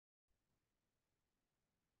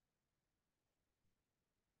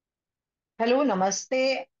Hello,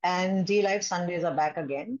 namaste, and dLife Sundays are back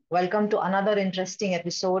again. Welcome to another interesting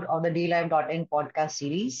episode of the dLife.in podcast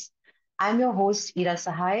series. I'm your host, Ira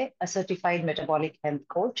Sahai, a certified metabolic health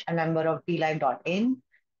coach, a member of dLife.in,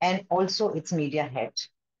 and also its media head.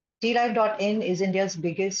 dLife.in is India's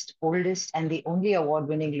biggest, oldest, and the only award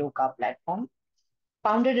winning low carb platform.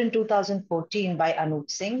 Founded in 2014 by Anup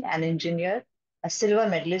Singh, an engineer, a silver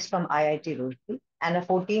medalist from IIT Roorkee, and a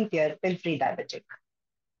 14th year pill free diabetic.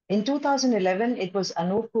 In 2011, it was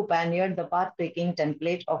Anup who pioneered the path-breaking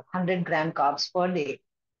template of 100-gram carbs per day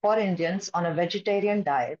for Indians on a vegetarian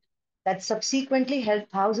diet that subsequently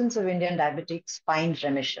helped thousands of Indian diabetics find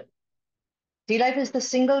remission. dLife is the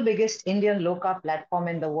single biggest Indian low-carb platform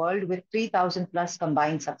in the world with 3,000 plus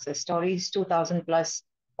combined success stories, 2,000 plus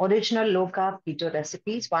original low-carb keto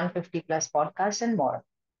recipes, 150 plus podcasts, and more.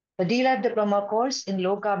 The dLife Diploma Course in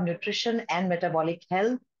Low-Carb Nutrition and Metabolic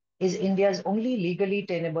Health is India's only legally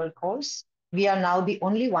tenable course. We are now the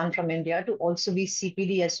only one from India to also be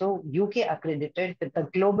CPDSO UK accredited with the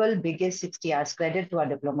global biggest 60 hours credit to our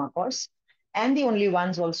diploma course, and the only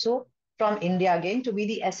ones also from India again to be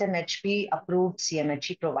the SMHP approved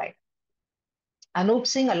CMHE provider. Anup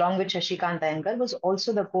Singh, along with Shashikant Iyengar, was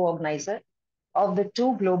also the co-organizer of the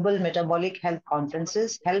two global metabolic health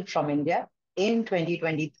conferences held from India in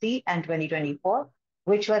 2023 and 2024,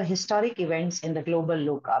 which were historic events in the global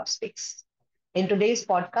low carb space. In today's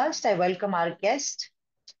podcast, I welcome our guest,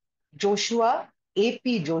 Joshua,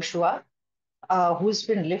 AP Joshua, who's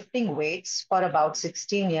been lifting weights for about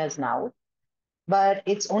 16 years now. But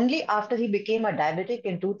it's only after he became a diabetic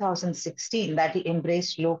in 2016 that he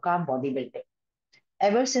embraced low carb bodybuilding.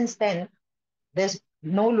 Ever since then, there's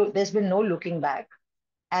been no looking back.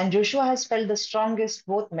 And Joshua has felt the strongest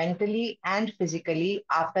both mentally and physically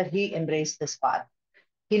after he embraced this path.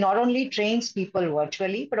 He not only trains people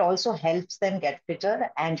virtually, but also helps them get fitter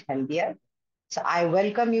and healthier. So I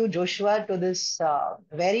welcome you, Joshua, to this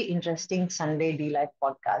very interesting Sunday dLife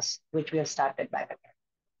podcast, which we have started back again.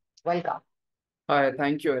 Welcome. Hi,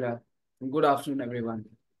 thank you, Ira. Good afternoon, everyone.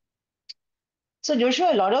 So,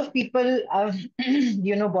 Joshua, a lot of people,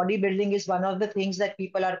 bodybuilding is one of the things that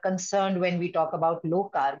people are concerned when we talk about low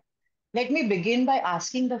carb. Let me begin by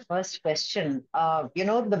asking the first question.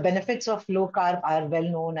 The benefits of low carb are well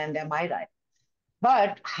known and they're my right.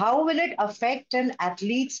 But how will it affect an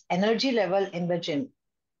athlete's energy level in the gym?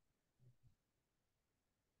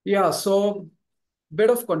 Yeah, so bit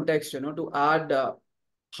of context, to add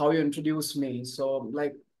how you introduced me. So,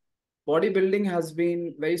 like, bodybuilding has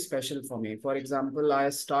been very special for me. For example, I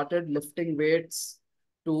started lifting weights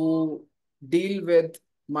to deal with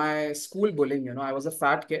my school bullying. I was a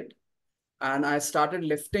fat kid, and I started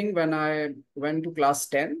lifting when I went to class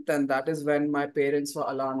 10th, and that is when my parents were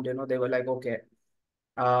alarmed. They were like, okay,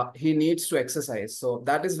 he needs to exercise. So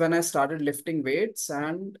that is when I started lifting weights,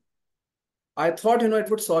 and I thought, it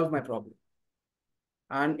would solve my problem.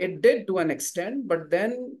 And it did to an extent, but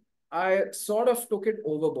then I sort of took it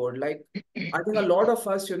overboard. Like, I think a lot of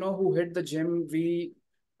us, who hit the gym, we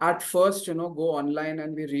at first, go online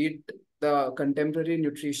and we read the contemporary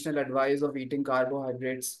nutritional advice of eating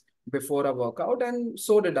carbohydrates before a workout. And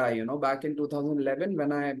so did I, back in 2011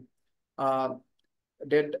 when I uh,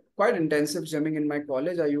 did quite intensive gymming in my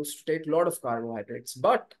college. I used to take a lot of carbohydrates.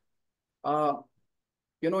 But uh,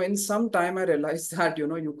 in some time I realized that,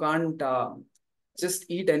 you can't just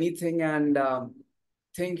eat anything and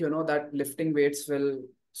think, that lifting weights will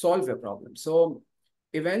solve your problem. So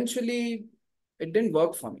eventually it didn't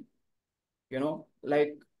work for me,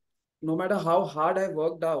 like no matter how hard I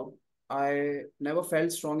worked out, I never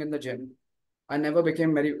felt strong in the gym. I never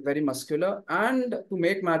became very, very muscular. And to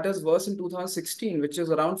make matters worse, in 2016, which is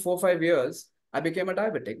around 4 or 5 years, I became a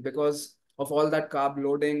diabetic because of all that carb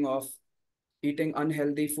loading, of eating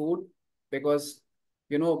unhealthy food. Because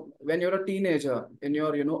when you're a teenager in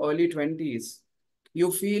your early 20s,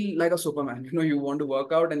 you feel like a superman. You want to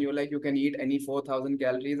work out and you're like, you can eat any 4,000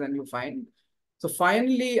 calories and you're fine. So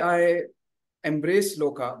finally I embraced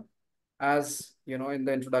low carb, as in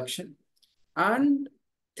the introduction, and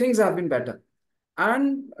things have been better.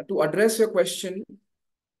 And to address your question,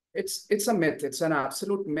 it's a myth. It's an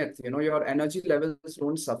absolute myth. Your energy levels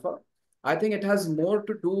don't suffer. I think it has more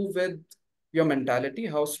to do with your mentality,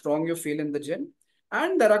 how strong you feel in the gym.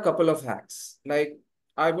 And there are a couple of hacks. Like,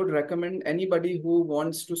 I would recommend anybody who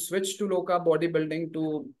wants to switch to low carb bodybuilding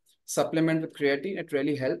to supplement with creatine. It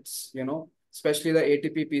really helps, especially the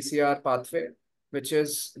ATP PCR pathway, which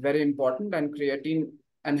is very important, and creatine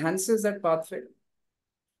enhances that pathway.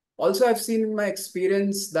 Also, I've seen in my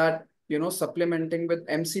experience that, supplementing with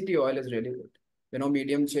MCT oil is really good.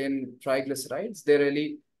 Medium chain triglycerides, they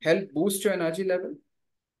really help boost your energy level.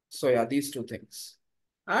 So yeah, these two things.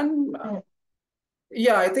 And Mm.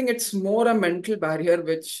 yeah, I think it's more a mental barrier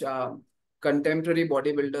which contemporary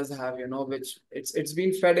bodybuilders have, which it's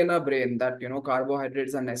been fed in our brain that,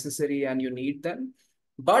 carbohydrates are necessary and you need them.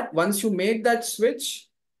 But once you make that switch,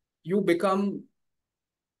 you become,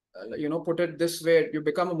 put it this way, you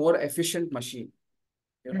become a more efficient machine,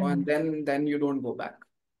 and Mm. then you don't go back.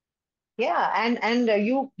 Yeah, and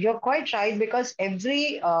you're quite right, because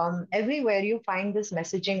everywhere you find this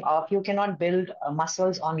messaging of you cannot build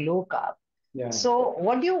muscles on low carb. Yeah, So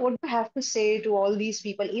what do you have to say to all these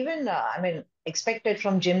people, even I mean, expected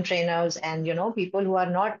from gym trainers and people who are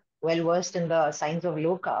not well versed in the science of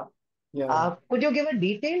low carb? yeah. Could you give a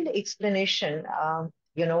detailed explanation,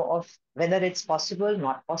 of whether it's possible,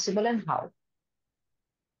 not possible, and how?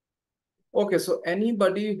 Okay, so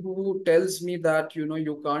anybody who tells me that,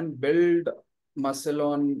 you can't build muscle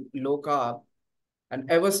on low carb, and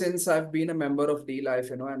ever since I've been a member of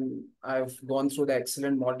dLife, and I've gone through the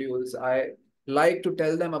excellent modules, I like to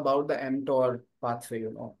tell them about the mTOR pathway,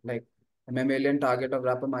 like a mammalian target of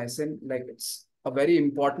rapamycin. Like it's a very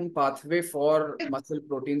important pathway for muscle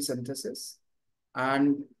protein synthesis.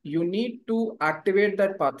 And you need to activate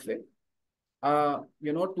that pathway,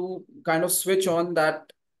 to kind of switch on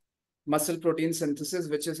that muscle protein synthesis,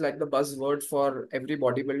 which is like the buzzword for every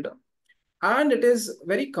bodybuilder. And it is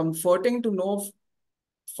very comforting to know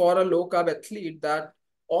for a low carb athlete that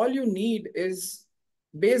all you need is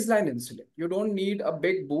baseline insulin. You don't need a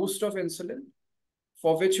big boost of insulin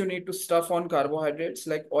for which you need to stuff on carbohydrates.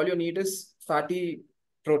 Like all you need is fatty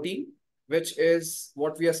protein, which is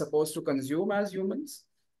what we are supposed to consume as humans,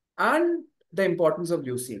 and the importance of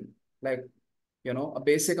leucine. Like, a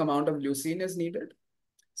basic amount of leucine is needed.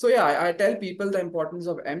 So yeah, I tell people the importance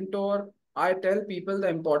of mTOR. I tell people the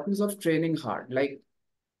importance of training hard. Like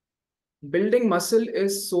building muscle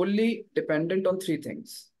is solely dependent on three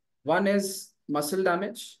things. One is muscle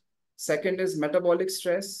damage, second is metabolic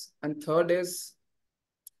stress, and third is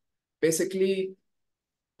basically,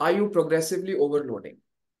 are you progressively overloading?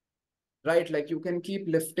 Right? Like you can keep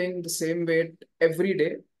lifting the same weight every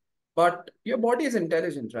day, but your body is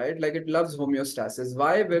intelligent, right? Like it loves homeostasis.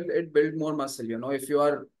 Why will it build more muscle? If you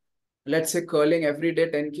are, let's say, curling every day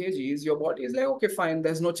 10 kgs, your body is like, okay, fine,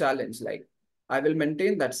 there's no challenge. Like I will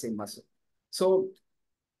maintain that same muscle. So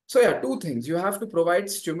yeah, two things. You have to provide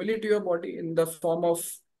stimuli to your body in the form of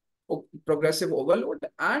progressive overload.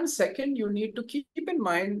 And second, you need to keep in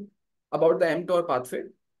mind about the mTOR pathway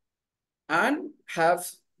and have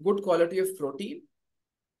good quality of protein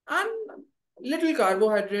and little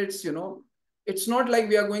carbohydrates. It's not like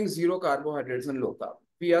we are going zero carbohydrates and low carb.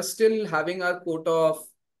 We are still having our quota of,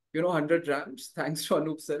 100 grams. Thanks to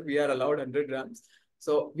Anup sir, we are allowed 100 grams.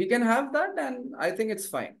 So we can have that, and I think it's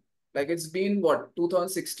fine. Like it's been what,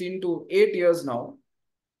 2016 to 8 years now.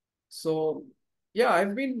 So yeah,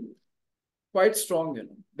 I've been quite strong.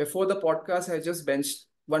 Before the podcast, I just benched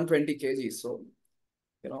 120 kgs. So,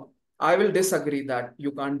 I will disagree that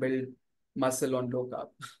you can't build muscle on low carb.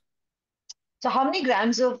 So how many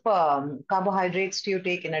grams of carbohydrates do you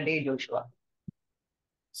take in a day, Joshua?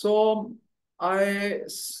 So I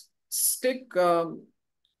stick,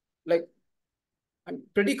 like I'm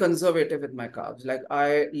pretty conservative with my carbs. Like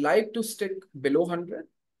I like to stick below 100.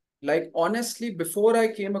 Like honestly, before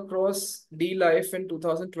I came across dLife in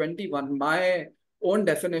 2021, my own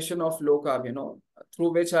definition of low carb,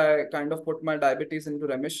 through which I kind of put my diabetes into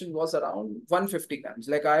remission, was around 150 grams.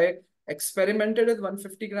 Like I experimented with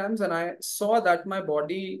 150 grams and I saw that my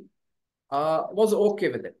body was okay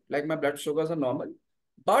with it. Like my blood sugars are normal.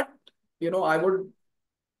 But, I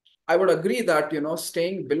would agree that,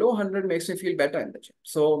 staying below 100 makes me feel better in the gym.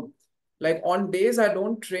 So, like on days I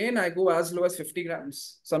don't train, I go as low as 50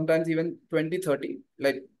 grams, sometimes even 20, 30,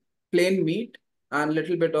 like plain meat and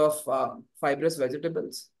little bit of fibrous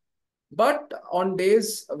vegetables. But on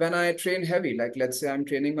days when I train heavy, like let's say I'm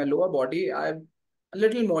training my lower body, I'm a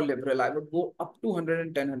little more liberal. I would go up to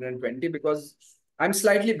 110, because I'm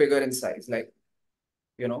slightly bigger in size, like,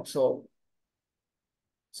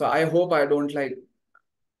 so I hope I don't like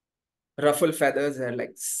ruffle feathers are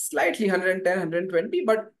like slightly 110,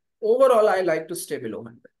 but overall, I like to stay below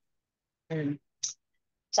 100. Mm.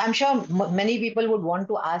 So I'm sure many people would want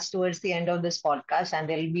to ask towards the end of this podcast, and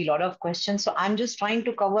there'll be a lot of questions. So I'm just trying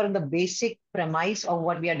to cover the basic premise of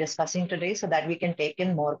what we are discussing today so that we can take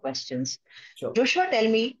in more questions. Sure. Joshua, tell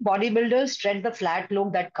me, bodybuilders dread the flat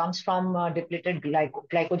look that comes from depleted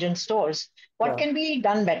glycogen stores. What Yeah. can be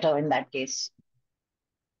done better in that case?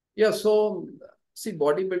 Yeah. So, see,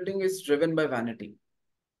 bodybuilding is driven by vanity,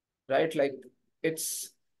 right? Like,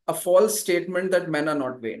 it's a false statement that men are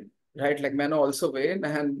not vain, right? Like, men are also vain,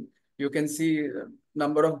 and, You can see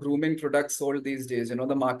number of grooming products sold these days.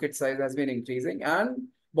 The market size has been increasing, and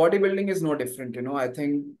bodybuilding is no different. I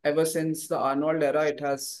think ever since the Arnold era, it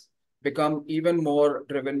has become even more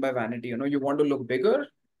driven by vanity. You want to look bigger,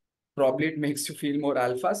 probably it makes you feel more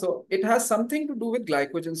alpha. So it has something to do with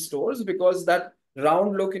glycogen stores, because that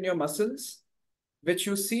round look in your muscles, which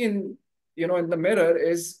you see in the mirror,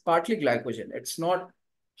 is partly glycogen. It's not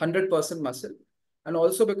 100% muscle. And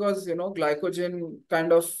also because, glycogen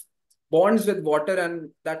kind of bonds with water, and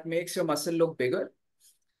that makes your muscle look bigger.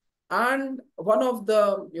 And one of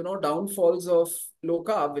the, downfalls of low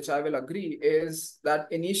carb, which I will agree, is that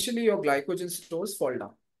initially your glycogen stores fall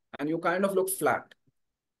down and you kind of look flat.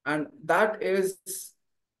 And that is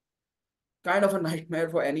kind of a nightmare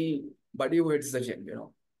for anybody who hits the gym,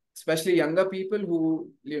 especially younger people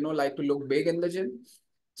who, like to look big in the gym.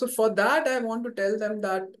 So for that, I want to tell them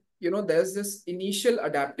that, there's this initial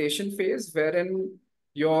adaptation phase wherein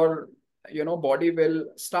your, body will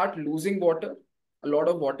start losing water, a lot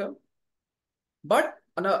of water. But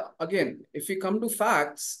again, if we come to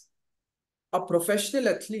facts, a professional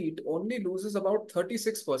athlete only loses about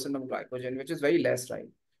 36% of glycogen, which is very less, right?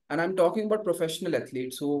 And I'm talking about professional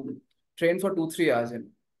athletes who train for 2, 3 hours in,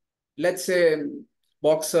 let's say,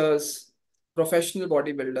 boxers, professional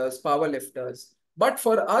bodybuilders, power lifters. But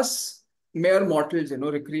for us, mere mortals,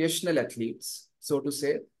 recreational athletes, so to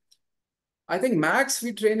say, I think max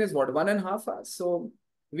we train is what, 1.5 hours. So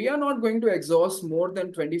we are not going to exhaust more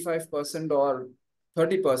than 25% or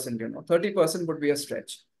 30%, 30% would be a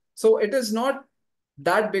stretch. So it is not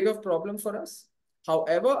that big of problem for us.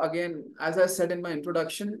 However, again, as I said in my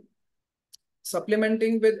introduction,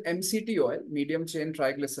 supplementing with MCT oil, medium chain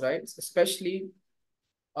triglycerides, especially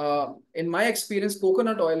in my experience,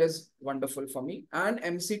 coconut oil is wonderful for me. And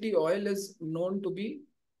MCT oil is known to be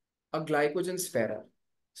a glycogen sparer.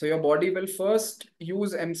 So your body will first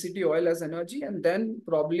use MCT oil as energy, and then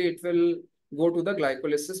probably it will go to the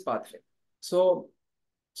glycolysis pathway. So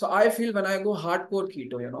I feel when I go hardcore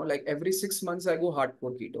keto, like every 6 months I go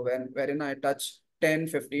hardcore keto, wherein I touch 10,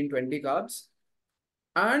 15, 20 carbs.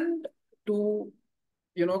 And to,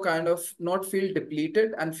 kind of not feel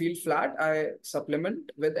depleted and feel flat, I supplement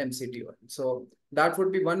with MCT oil. So that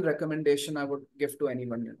would be one recommendation I would give to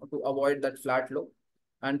anyone, to avoid that flat look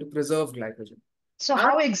and to preserve glycogen. So And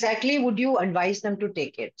how exactly would you advise them to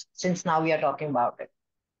take it, since now we are talking about it?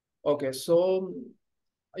 okay, so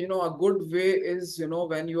a good way is,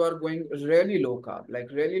 when you are going really low carb,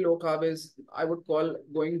 like really low carb is, I would call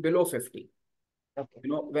going below 50. Okay.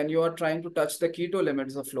 When you are trying to touch the keto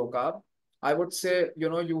limits of low carb, I would say,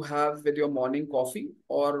 you have with your morning coffee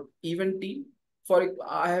or even tea.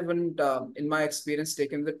 I haven't, in my experience,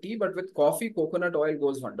 taken the tea, but with coffee, coconut oil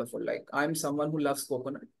goes wonderful. Like I'm someone who loves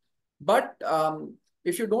coconut. But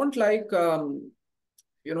if you don't like,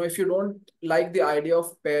 if you don't like the idea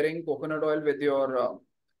of pairing coconut oil with your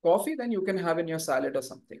coffee, then you can have in your salad or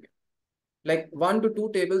something. Like 1 to 2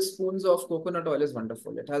 tablespoons of coconut oil is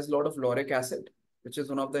wonderful. It has a lot of lauric acid, which is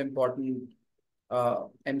one of the important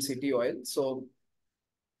MCT oil. So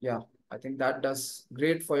yeah, I think that does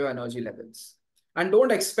great for your energy levels. And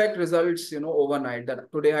don't expect results, overnight.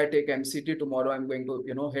 That today I take MCT, tomorrow I'm going to,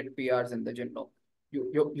 hit PRs in the gym. No,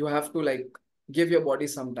 you have to like give your body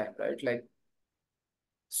some time, right? Like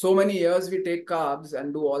so many years we take carbs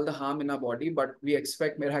and do all the harm in our body, but we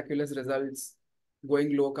expect miraculous results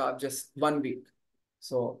going low carb just 1 week.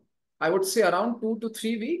 So I would say around 2 to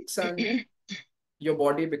 3 weeks, and your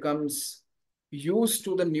body becomes used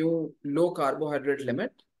to the new low carbohydrate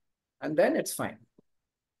limit, and then it's fine.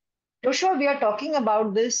 Joshua, we are talking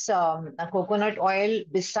about this coconut oil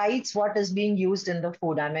besides what is being used in the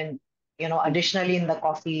food. I mean, additionally in the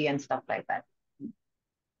coffee and stuff like that.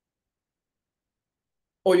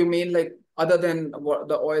 Oh, you mean like other than what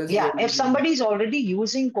the oils we Yeah, are if using? somebody is already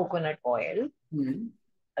using coconut oil, Hmm.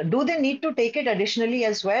 do they need to take it additionally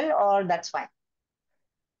as well, or that's fine?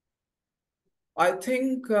 I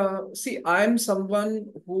think, see, I'm someone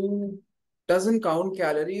who doesn't count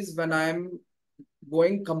calories when I'm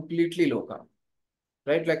going completely low carb,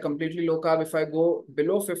 right? Like completely low carb, if I go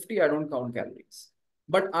below 50, I don't count calories.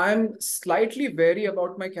 But I'm slightly wary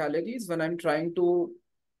about my calories when I'm trying to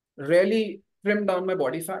really trim down my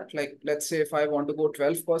body fat. Like, let's say if I want to go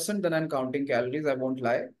 12%, then I'm counting calories, I won't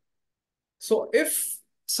lie. So if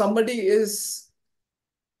somebody is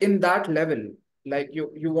in that level, like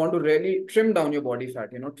you want to really trim down your body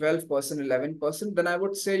fat, 12%, 11%, then I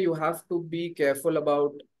would say you have to be careful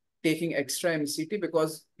about taking extra MCT,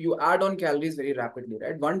 because you add on calories very rapidly,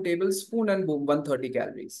 right? 1 tablespoon and boom, 130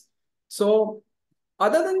 calories. So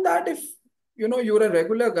other than that, if you're a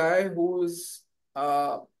regular guy who's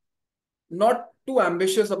not too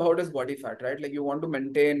ambitious about his body fat, right? Like you want to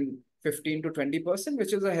maintain 15 to 20%,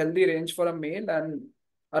 which is a healthy range for a male, and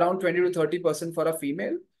around 20 to 30% for a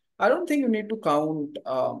female. I don't think you need to count,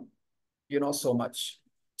 so much.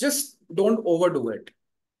 Just don't overdo it,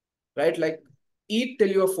 right? Like eat till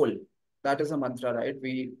you're full. That is a mantra, right?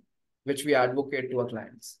 Which we advocate to our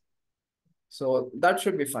clients. So that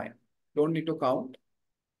should be fine. Don't need to count.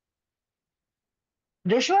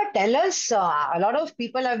 Joshua, tell us, a lot of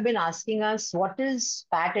people have been asking us what is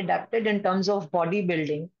fat adapted in terms of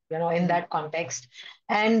bodybuilding, in that context.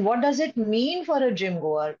 And what does it mean for a gym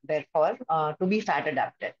goer, therefore, to be fat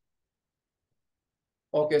adapted?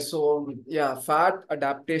 Okay, so yeah, fat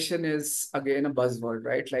adaptation is again a buzzword,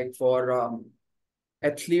 right? Like for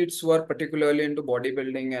athletes who are particularly into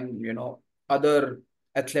bodybuilding and other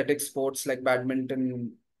athletic sports like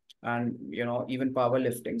badminton and even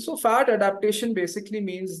powerlifting. So fat adaptation basically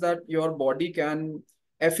means that your body can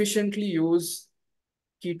efficiently use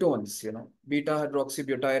ketones, beta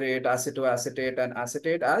hydroxybutyrate, acetoacetate, and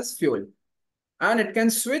acetate as fuel, and it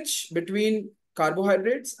can switch between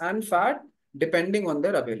carbohydrates and fat depending on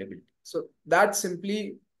their availability. So that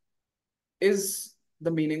simply is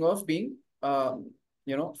the meaning of being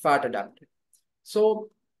fat adapted. So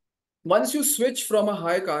once you switch from a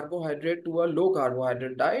high carbohydrate to a low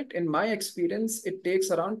carbohydrate diet, in my experience, it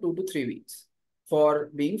takes around 2 to 3 weeks for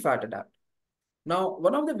being fat adapted. Now,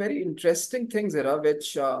 one of the very interesting things, Ira,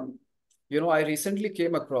 which I recently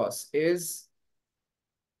came across is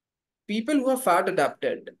people who are fat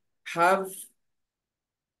adapted have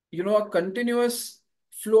a continuous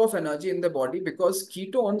flow of energy in the body because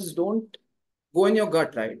ketones don't go in your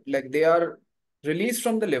gut, right? Like they are released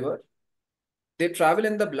from the liver, they travel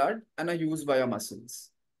in the blood and are used by your muscles.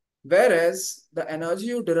 Whereas the energy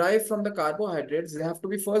you derive from the carbohydrates, they have to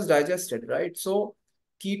be first digested, right? So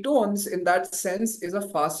ketones in that sense is a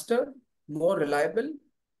faster, more reliable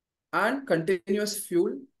and continuous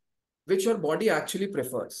fuel, which your body actually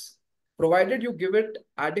prefers, provided you give it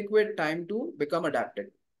adequate time to become adapted.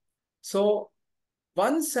 So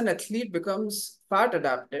once an athlete becomes fat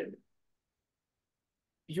adapted,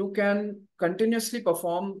 you can continuously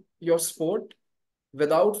perform your sport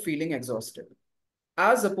without feeling exhausted.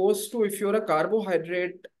 As opposed to if you're a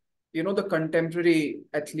carbohydrate, the contemporary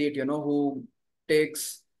athlete, who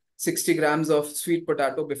takes 60 grams of sweet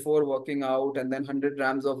potato before working out and then 100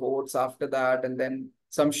 grams of oats after that, and then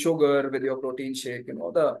some sugar with your protein shake,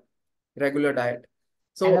 the regular diet.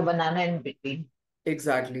 And a So banana in between.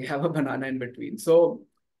 exactly, have a banana in between. So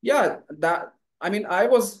yeah, I mean, I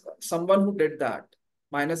was someone who did that.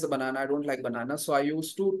 Minus the banana, I don't like banana. So I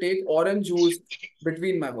used to take orange juice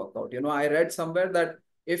between my workout. I read somewhere that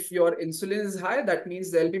if your insulin is high, that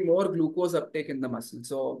means there'll be more glucose uptake in the muscle.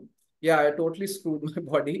 So yeah, I totally screwed my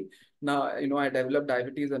body. Now, I developed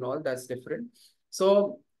diabetes and all, that's different.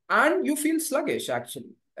 So, and you feel sluggish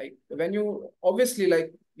actually. Like when you obviously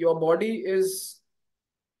like your body is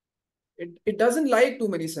it doesn't like too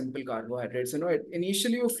many simple carbohydrates.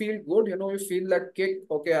 Initially you feel good, you feel that kick,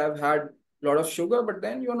 okay, I've had a lot of sugar, but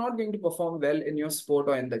then you're not going to perform well in your sport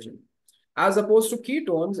or in the gym. As opposed to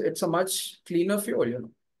ketones, it's a much cleaner fuel.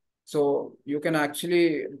 So you can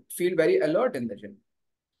actually feel very alert in the gym.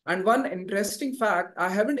 And one interesting fact, I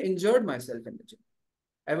haven't injured myself in the gym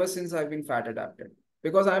ever since I've been fat adapted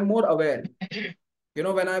because I'm more aware.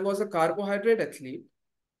 When I was a carbohydrate athlete,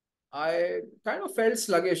 I kind of felt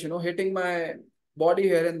sluggish, hitting my body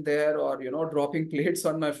here and there or, dropping plates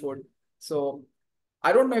on my foot. So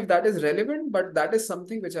I don't know if that is relevant, but that is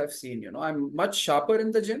something which I've seen. I'm much sharper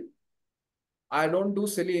in the gym. I don't do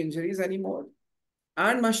silly injuries anymore.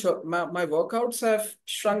 And my workouts have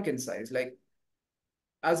shrunk in size. Like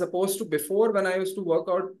as opposed to before when I used to work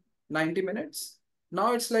out 90 minutes,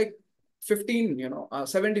 now it's like 15,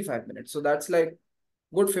 75 minutes. So that's like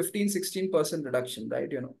good 15-16% reduction, right?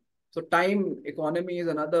 So time economy is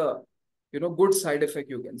another, good side effect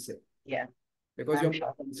you can say Yeah, because I'm you're more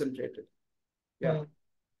sure. concentrated. Yeah. Hmm.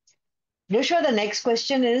 Joshua, the next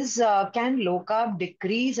question is, can low carb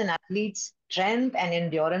decrease an athlete's strength and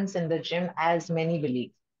endurance in the gym as many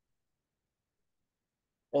believe?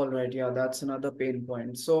 All right. Yeah, that's another pain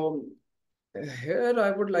point. So here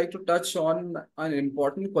I would like to touch on an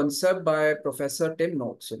important concept by Professor Tim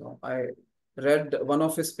Noakes. I read one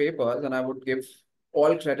of his papers and I would give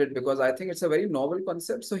all credit because I think it's a very novel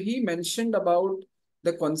concept. So he mentioned about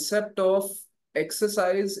the concept of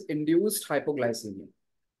exercise induced hypoglycemia,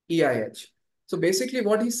 EIH. So basically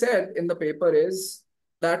what he said in the paper is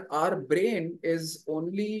that our brain is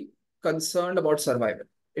only concerned about survival.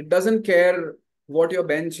 It doesn't care what your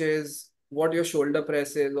bench is, what your shoulder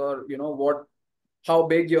press is, or what how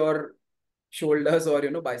big your shoulders or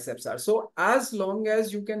biceps are. So as long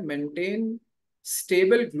as you can maintain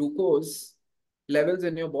stable glucose levels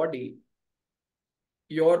in your body,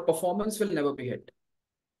 your performance will never be hit.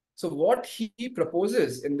 So what he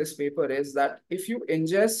proposes in this paper is that if you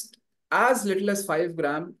ingest as little as 5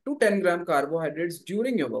 gram to 10 gram carbohydrates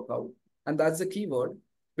during your workout, and that's the key word,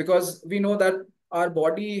 because we know that our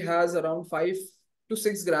body has around 5 to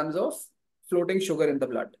 6 grams of floating sugar in the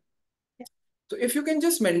blood. So if you can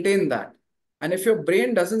just maintain that, and if your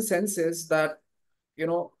brain doesn't senses that,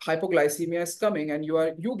 hypoglycemia is coming and you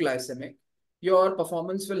are euglycemic, your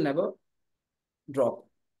performance will never drop.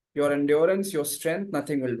 Your endurance, your strength,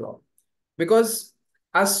 nothing will drop. Because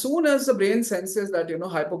as soon as the brain senses that,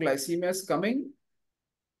 hypoglycemia is coming,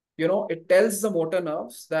 it tells the motor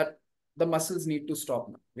nerves that the muscles need to stop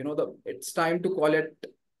now. It's time to call it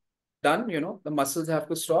done. The muscles have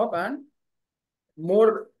to stop, and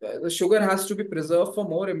more the sugar has to be preserved for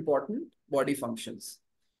more important body functions.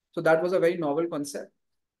 So that was a very novel concept,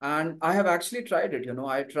 and I have actually tried it.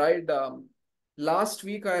 I tried last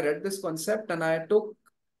week. I read this concept and I took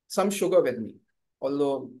some sugar with me,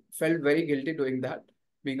 although felt very guilty doing that,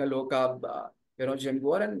 being a low carb gym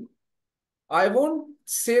goer. And I won't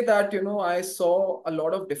say that I saw a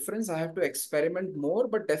lot of difference. I have to experiment more,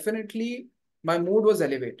 but definitely my mood was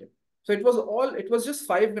elevated. So it was just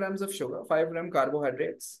 5 grams of sugar, 5 gram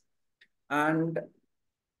carbohydrates. And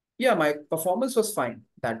yeah, my performance was fine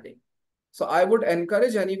that day. So I would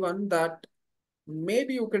encourage anyone that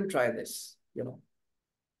maybe you can try this,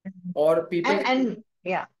 or people. And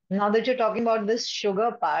yeah, now that you're talking about this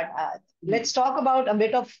sugar part, Mhm. let's talk about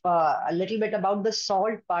a little bit about the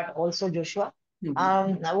salt part also, Joshua.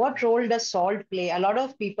 Mhm. Now what role does salt play? A lot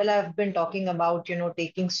of people have been talking about,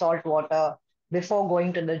 taking salt water before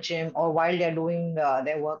going to the gym or while they're doing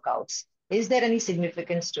their workouts. Is there any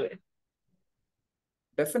significance to it?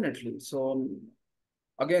 Definitely. So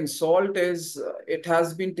again, salt is it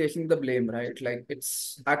has been taking the blame, right? Like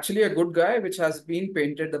it's actually a good guy which has been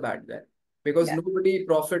painted the bad guy, because Yeah. nobody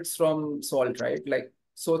profits from salt, right? Like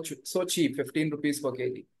so cheap, 15 rupees per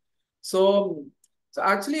kg. So so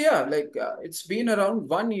actually, yeah, like it's been around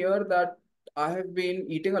 1 year that I have been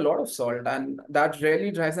eating a lot of salt, and that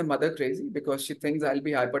really drives my mother crazy because she thinks I'll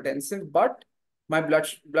be hypertensive. But my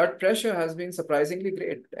blood pressure has been surprisingly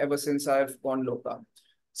great ever since I've gone low carb.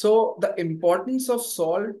 So the importance of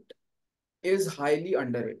salt is highly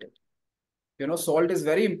underrated. Salt is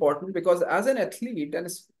very important because as an athlete, and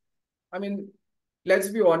I mean, let's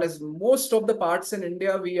be honest, most of the parts in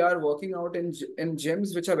India, we are working out in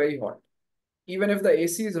gyms which are very hot. Even if the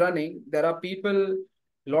AC is running, there are a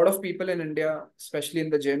lot of people in India, especially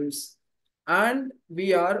in the gyms, and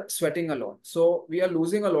we are sweating a lot. So we are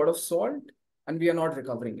losing a lot of salt and we are not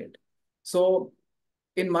recovering it. So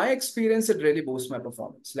in my experience, it really boosts my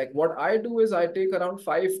performance. Like what I do is I take around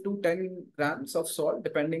 5 to 10 grams of salt,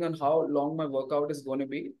 depending on how long my workout is going to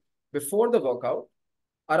be before the workout,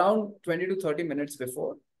 around 20 to 30 minutes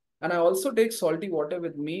before. And I also take salty water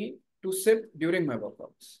with me to sip during my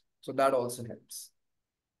workouts. So that also helps.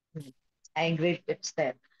 And great tips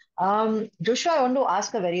there. Joshua, I want to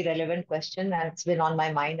ask a very relevant question, and it's been on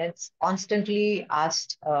my mind. And it's constantly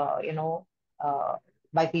asked,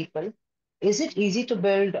 by people. Is it easy to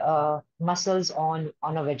build muscles on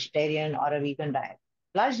a vegetarian or a vegan diet?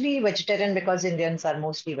 Largely vegetarian because Indians are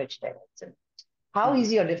mostly vegetarians. How Mhm.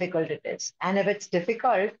 easy or difficult it is, and if it's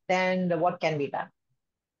difficult, then what can be done?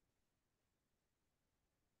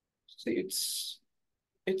 See,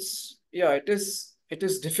 yeah, it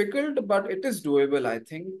is difficult, but it is doable, I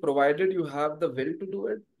think, provided you have the will to do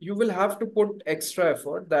it. You will have to put extra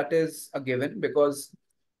effort. That is a given, because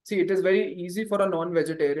see, it is very easy for a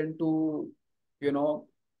non-vegetarian to, you know,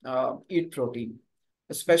 eat protein.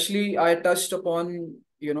 Especially, I touched upon,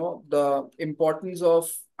 the importance of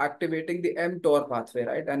activating the mTOR pathway,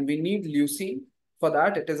 right? And we need leucine for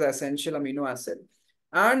that. It is an essential amino acid.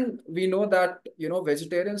 And we know that,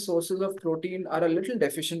 vegetarian sources of protein are a little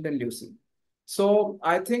deficient in leucine. So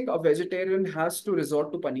I think a vegetarian has to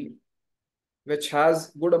resort to paneer, which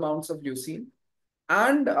has good amounts of leucine.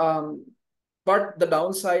 And but the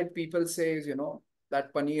downside, people say, is,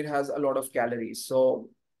 that paneer has a lot of calories.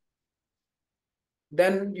 So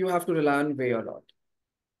then you have to rely on whey a lot.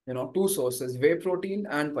 Two sources, whey protein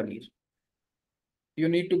and paneer. You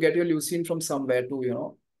need to get your leucine from somewhere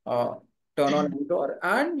to, turn on mTOR,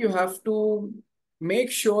 and you have to make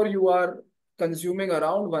sure you are consuming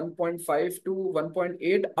around 1.5 to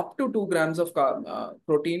 1.8 up to 2 grams of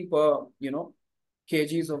protein per,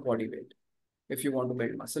 kgs of body weight if you want to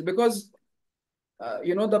build muscle. Because,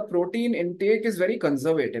 the protein intake is very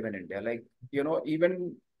conservative in India. Like,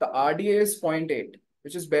 even the RDA is zero point 0.8.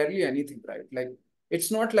 which is barely anything, right? Like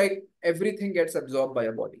it's not like everything gets absorbed by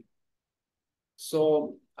your body.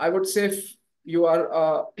 So I would say if you are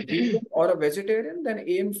a vegan or a vegetarian, then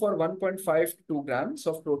aim for 1.5 to 2 grams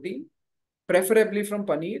of protein, preferably from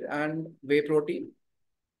paneer and whey protein,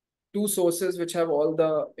 two sources which have all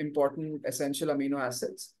the important essential amino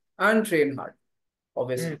acids, and train hard,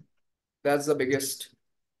 obviously. Mm, That's the biggest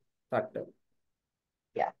factor.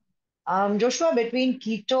 yeah. Joshua, between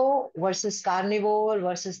keto versus carnivore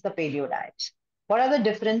versus the paleo diet, what are the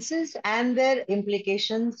differences and their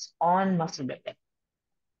implications on muscle building?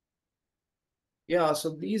 Yeah, so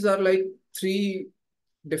these are like three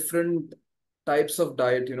different types of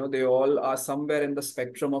diet. They all are somewhere in the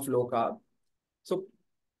spectrum of low carb. So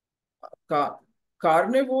car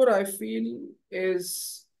carnivore, I feel,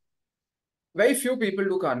 is very few people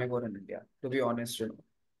do carnivore in India, to be honest.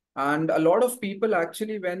 And a lot of people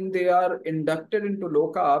actually, when they are inducted into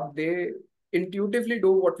low carb, they intuitively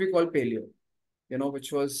do what we call paleo,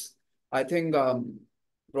 which was, I think,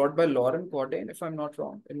 brought by Lauren Cordain, if I'm not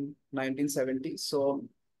wrong, in 1970s. So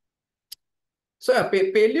yeah,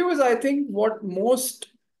 paleo is, I think, what most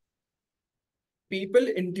people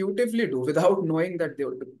intuitively do without knowing that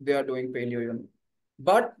they are doing paleo.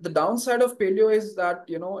 But the downside of paleo is that,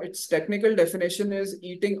 its technical definition is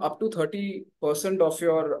eating up to 30% of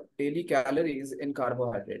your daily calories in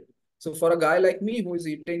carbohydrate. So for a guy like me who is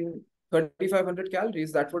eating 3,500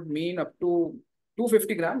 calories, that would mean up to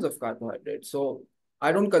 250 grams of carbohydrate. So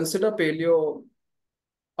I don't consider paleo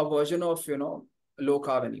a version of, low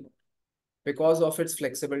carb anymore because of its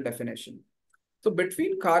flexible definition. So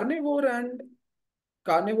between carnivore and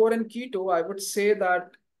keto, I would say that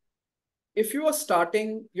if you are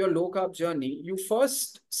starting your low carb journey, you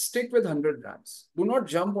first stick with 100 grams. Do not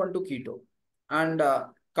jump onto keto and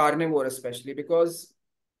carnivore, especially because,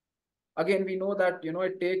 again, we know that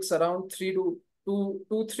it takes around 3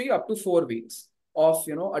 up to 4 weeks of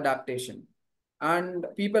adaptation, and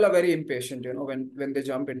people are very impatient when they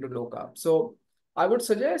jump into low carb. So I would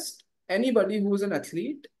suggest anybody who's an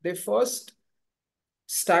athlete, they first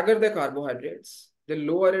stagger their carbohydrates. They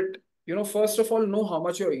lower it. First of all, know how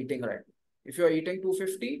much you're eating, right? If you're eating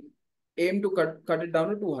 250, aim to cut it down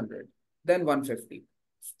to 200, then 150.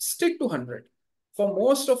 Stick to 100. For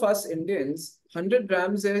most of us Indians, 100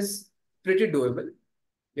 grams is pretty doable,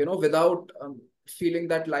 without feeling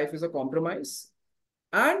that life is a compromise.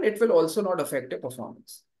 And it will also not affect your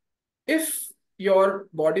performance. If your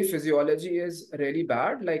body physiology is really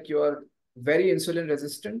bad, like you're very insulin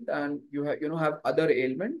resistant and you have other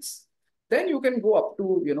ailments, then you can go up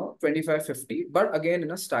to 25, 50, but again in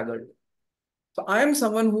a staggered way. So I am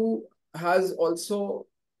someone who has also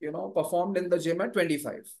performed in the gym at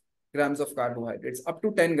 25 grams of carbohydrates, up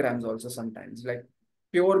to 10 grams also sometimes, like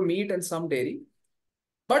pure meat and some dairy,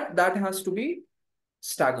 but that has to be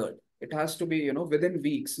staggered. It has to be within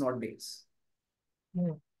weeks, not days.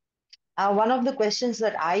 Hmm. One of the questions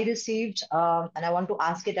that I received, and I want to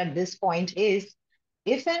ask it at this point, is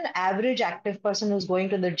if an average active person who's going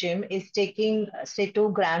to the gym is taking, say, 2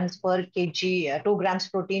 grams per kg, 2 grams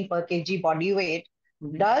protein per kg body weight,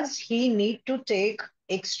 Mhm. does he need to take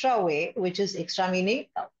extra weight, which is extra meaning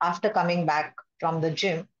after coming back from the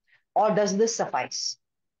gym, or does this suffice?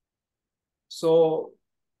 So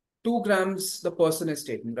 2 grams the person is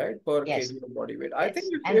taking, right, per Yes, kg of body weight. I think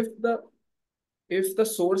yes. if, And if the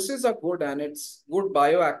sources are good and it's good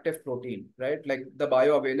bioactive protein, right, like the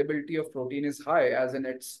bioavailability of protein is high, as in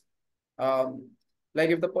it's um, like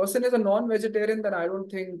if the person is a non-vegetarian, then I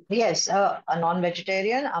don't think. yes, a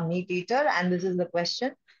non-vegetarian, a meat eater, and this is the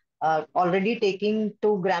question. Already taking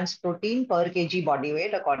 2 grams protein per kg body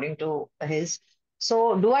weight, according to his.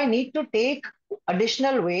 So, do I need to take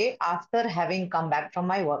additional whey after having come back from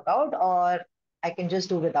my workout, or I can just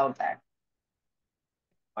do without that?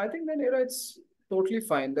 I think then it's totally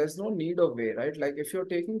fine. There's no need of whey, right? Like if you're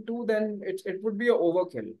taking two, then it would be a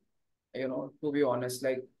overkill, to be honest.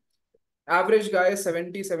 Like average guy is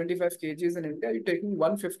 70, 75 kgs in India, you're taking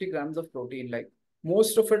 150 grams of protein. Like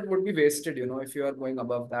most of it would be wasted, if you are going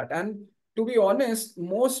above that. And to be honest,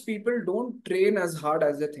 most people don't train as hard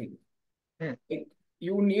as they think. Hmm. Like,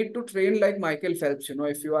 you need to train like Michael Phelps,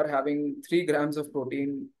 if you are having 3 grams of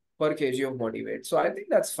protein per kg of body weight. So I think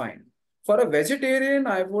that's fine. For a vegetarian,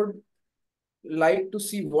 I would like to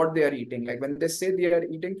see what they are eating. Like when they say they are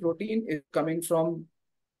eating protein, is it coming from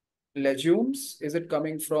legumes? Is it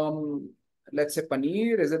coming from, let's say,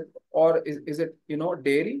 paneer? Is it,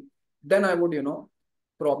 dairy? Then I would,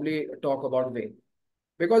 probably talk about whey.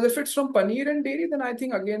 Because if it's from paneer and dairy, then I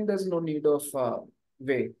think again there's no need of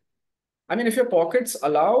whey. I mean, if your pockets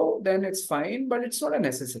allow, then it's fine, but it's not a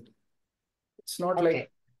necessity. It's not like, Okay.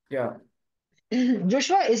 yeah.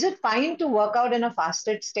 Joshua, is it fine to work out in a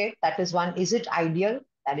fasted state? That is one. Is it ideal?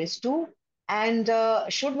 That is two. And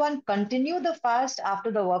should one continue the fast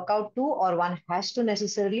after the workout too, or one has to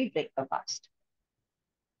necessarily break the fast?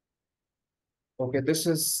 Okay, this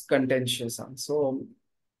is contentious. So,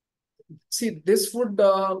 see, this would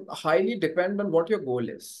highly depend on what your goal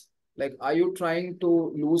is. Like, are you trying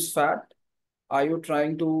to lose fat? Are you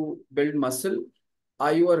trying to build muscle?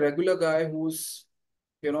 Are you a regular guy who's,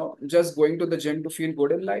 just going to the gym to feel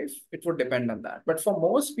good in life? It would depend on that. But for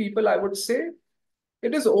most people, I would say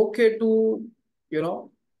it is okay to, you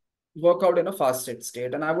know, work out in a fasted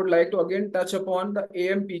state. And I would like to again touch upon the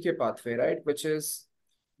AMPK pathway, right? Which is,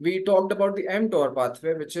 we talked about the mTOR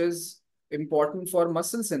pathway, which is important for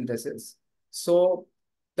muscle synthesis. So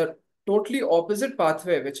the totally opposite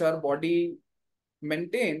pathway, which our body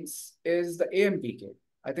maintains, is the AMPK.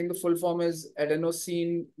 I think the full form is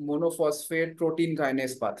adenosine monophosphate protein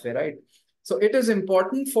kinase pathway, right? So it is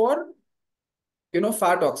important for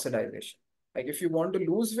fat oxidation. Like if you want to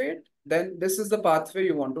lose weight, then this is the pathway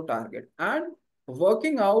you want to target. And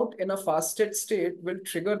working out in a fasted state will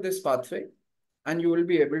trigger this pathway and you will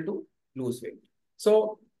be able to lose weight.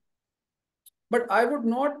 So, but I would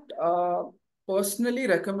not personally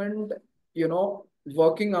recommend,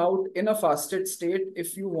 working out in a fasted state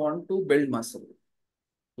if you want to build muscle.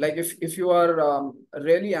 Like if you are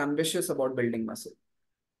really ambitious about building muscle.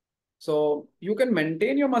 So you can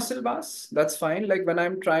maintain your muscle mass. That's fine. Like when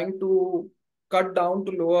I'm trying to cut down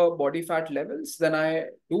to lower body fat levels, then I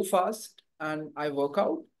do fast and I work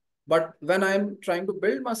out. But when I'm trying to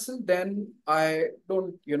build muscle, then I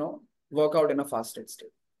don't, work out in a fasted state.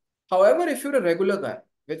 However, if you're a regular guy,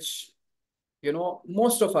 which,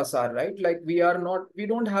 most of us are, right? Like we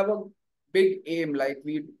don't have a big aim. Like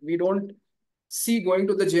we don't see going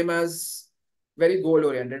to the gym as very goal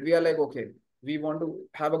oriented. We are like, okay, we want to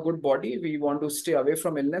have a good body, we want to stay away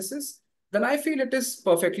from illnesses, then I feel it is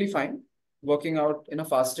perfectly fine working out in a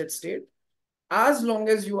fasted state as long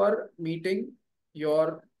as you are meeting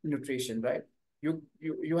your nutrition, right? You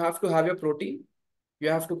have to have your protein, you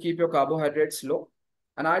have to keep your carbohydrates low,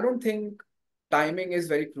 and I don't think timing is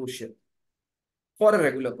very crucial for a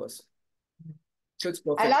regular person. So it's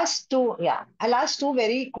I'll perfect. ask two, yeah, I'll ask two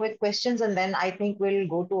very quick questions and then I think we'll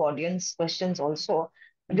go to audience questions also.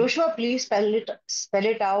 Mhm. Joshua, please spell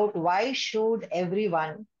it out. Why should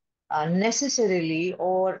everyone necessarily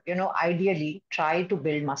or ideally try to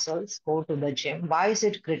build muscles, go to the gym? Why is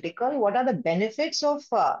it critical? What are the benefits of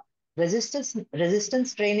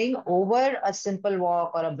resistance training over a simple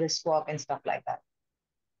walk or a brisk walk and stuff like that?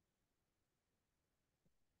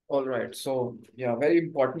 All right. So yeah, very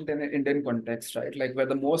important in an Indian context, right? Like where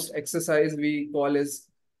the most exercise we call is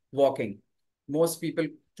walking. Most people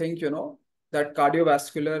think, that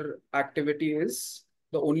cardiovascular activity is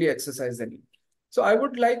the only exercise they need. So I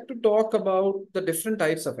would like to talk about the different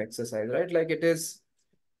types of exercise, right? Like it is,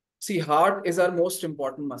 see, heart is our most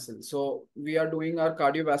important muscle. So we are doing our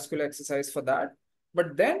cardiovascular exercise for that.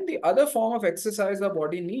 But then the other form of exercise our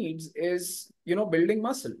body needs is, building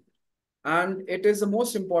muscle, and it is the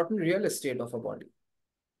most important real estate of a body.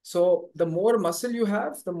 So the more muscle you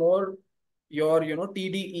have, the more your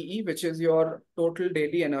TDEE, which is your total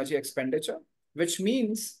daily energy expenditure, which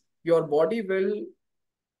means your body will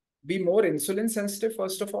be more insulin sensitive.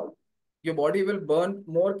 First of all, your body will burn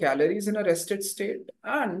more calories in a rested state,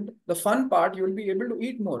 and the fun part, you will be able to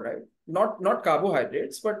eat more, right? Not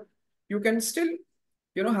carbohydrates, but you can still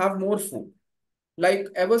have more food. Like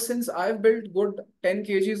ever since I've built good 10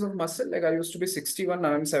 kgs of muscle, like I used to be 61,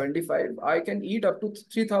 now I'm 75, I can eat up to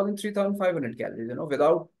 3,000, 3,500 calories,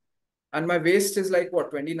 without, and my waist is like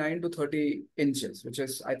what, 29 to 30 inches, which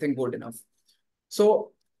is, I think, good enough.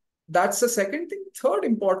 So that's the second thing. Third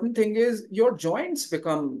important thing is your joints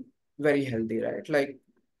become very healthy, right? Like,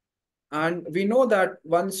 and we know that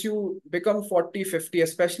once you become 40, 50,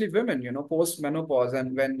 especially women, post menopause,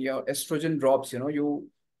 and when your estrogen drops, you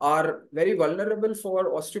are very vulnerable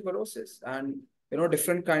for osteoporosis and,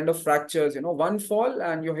 different kind of fractures, one fall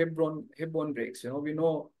and your hip bone breaks. We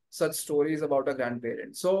know such stories about a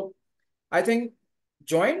grandparent. So I think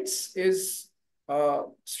joints is,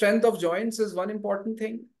 strength of joints is one important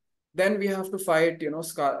thing. Then we have to fight,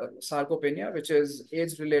 sarcopenia, which is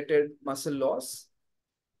age-related muscle loss.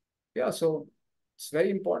 Yeah, so it's very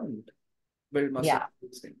important. Build muscle, Yeah.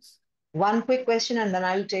 these things. One quick question, and then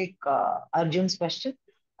I'll take Arjun's question.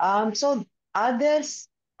 So, are there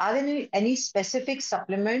are there any specific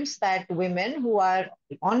supplements that women who are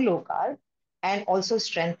on low carb and also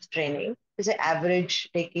strength training, is an average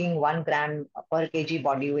taking 1 gram per kg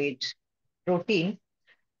body weight protein?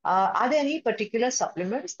 Are there any particular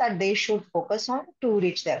supplements that they should focus on to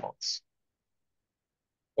reach their goals?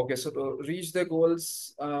 Okay, so to reach the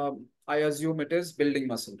goals, I assume it is building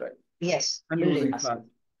muscle, right? Yes, And building losing muscle. fat.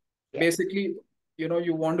 Yeah. Basically,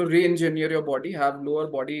 you want to re-engineer your body, have lower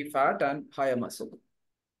body fat and higher muscle.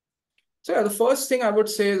 So yeah, the first thing I would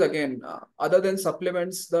say is again, other than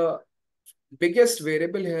supplements, the biggest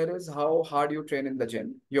variable here is how hard you train in the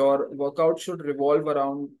gym. Your workout should revolve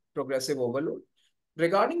around progressive overload.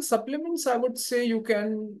 Regarding supplements, I would say you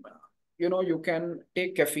can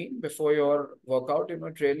take caffeine before your workout.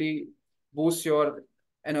 It really boosts your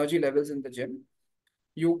energy levels in the gym.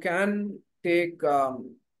 You can take, uh,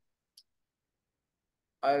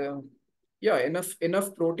 yeah,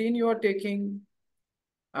 enough protein you are taking.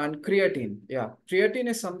 And creatine, yeah, creatine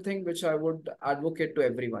is something which I would advocate to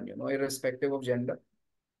everyone, irrespective of gender.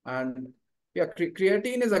 And yeah,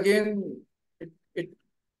 creatine is again, it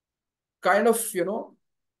kind of,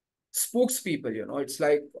 spooks people, it's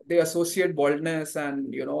like they associate baldness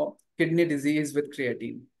and, kidney disease with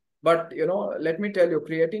creatine. But, let me tell you,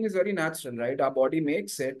 creatine is very natural, right? Our body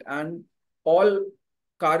makes it. And all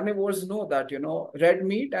carnivores know that, red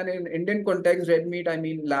meat, and in Indian context, red meat, I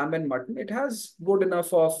mean lamb and mutton, it has good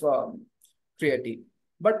enough of creatine.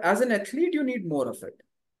 But as an athlete, you need more of it,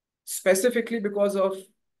 specifically because of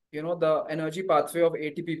the energy pathway of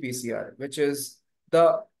ATP PCR, which is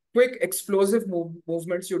the quick explosive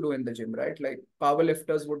movements you do in the gym, right? Like power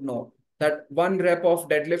lifters would know that one rep of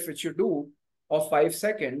deadlift which you do of 5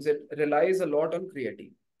 seconds, it relies a lot on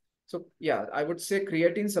creatine. So yeah, I would say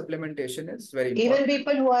creatine supplementation is very Even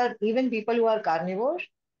important. people who are carnivore.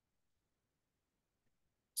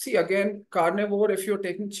 See, again, carnivore, if you're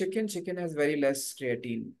taking chicken, chicken has very less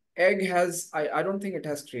creatine. Egg has, I don't think it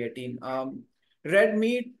has creatine. Red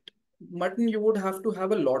meat, mutton, you would have to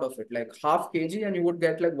have a lot of it, like half kg, and you would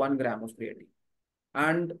get like 1 gram of creatine.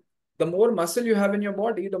 And the more muscle you have in your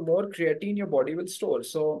body, the more creatine your body will store.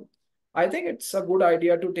 So I think it's a good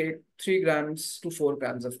idea to take 3 grams to 4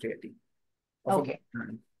 grams of creatine of a good Okay.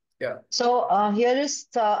 brand. Yeah. So here is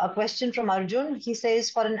a question from Arjun. He says,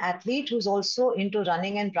 for an athlete who's also into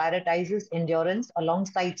running and prioritizes endurance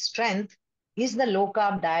alongside strength, is the low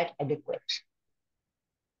carb diet adequate?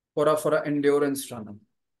 For a endurance runner.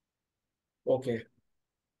 Okay.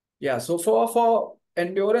 Yeah, so for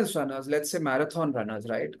endurance runners, let's say marathon runners,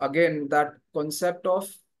 right? Again, that concept of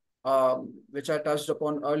which I touched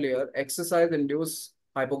upon earlier, exercise induced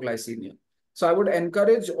hypoglycemia. So I would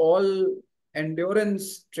encourage all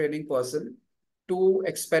endurance training person to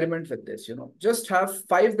experiment with this. Just have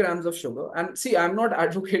 5 grams of sugar. And see, I'm not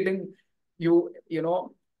advocating you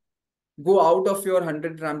go out of your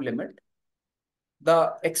 100-gram limit.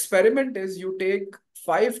 The experiment is you take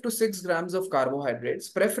 5 to 6 grams of carbohydrates,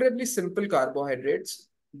 preferably simple carbohydrates,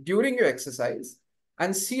 during your exercise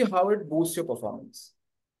and see how it boosts your performance.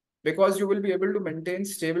 Because you will be able to maintain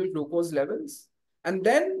stable glucose levels. And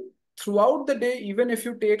then throughout the day, even if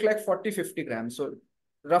you take like 40-50 grams, so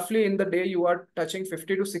roughly in the day, you are touching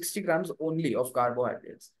 50 to 60 grams only of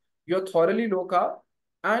carbohydrates. You're thoroughly low carb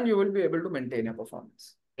and you will be able to maintain your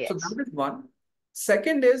performance. So Yes. that is one.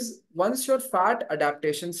 Second is once your fat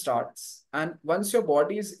adaptation starts and once your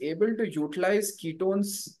body is able to utilize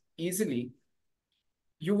ketones easily,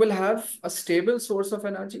 you will have a stable source of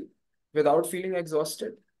energy without feeling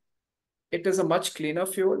exhausted. It is a much cleaner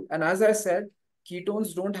fuel. And as I said,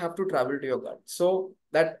 ketones don't have to travel to your gut. So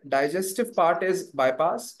that digestive part is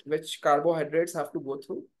bypassed, which carbohydrates have to go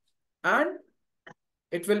through. And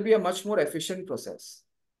it will be a much more efficient process,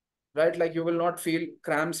 right? Like you will not feel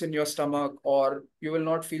cramps in your stomach or you will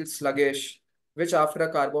not feel sluggish, which after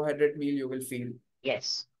a carbohydrate meal you will feel,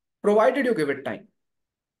 Yes. provided you give it time.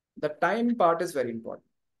 The time part is very important.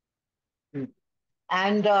 Hmm.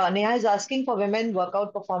 And Neha is asking for women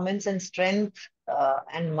workout performance and strength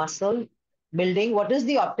and muscle building. What is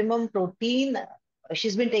the optimum protein?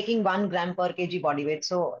 She's been taking 1 gram per kg body weight.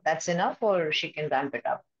 So that's enough, or she can ramp it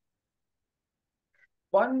up?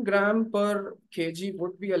 1 gram per kg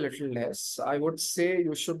would be a little less. I would say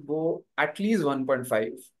you should go at least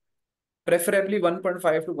 1.5, preferably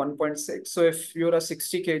 1.5 to 1.6. So if you're a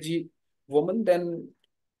 60 kg woman, then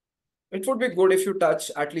it would be good if you touch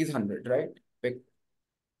at least 100, right?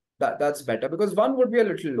 That's better because one would be a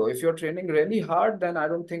little low. If you're training really hard, then I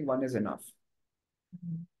don't think one is enough.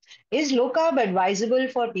 Mhm. Is low carb advisable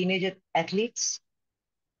for teenage athletes?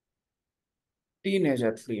 Teenage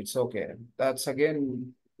athletes, okay. That's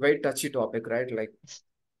again very touchy topic, right? Like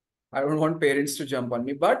I don't want parents to jump on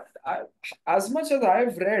me, but as much as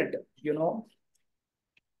I've read,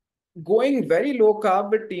 going very low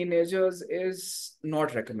carb with teenagers is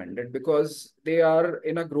not recommended because they are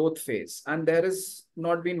in a growth phase and there has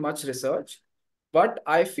not been much research. But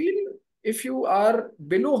I feel if you are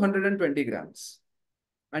below 120 grams,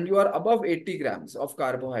 and you are above 80 grams of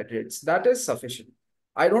carbohydrates, that is sufficient.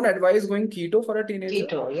 I don't advise going keto for a teenager.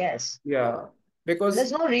 Keto, yes. Yeah, There's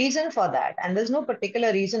because no reason for that, and there's no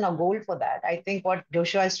particular reason or goal for that. I think what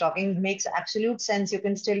Joshua is talking makes absolute sense. You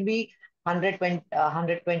can still be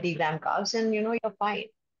 120 gram carbs, and you're fine.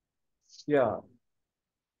 yeah,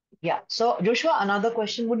 Yeah. So, Joshua, another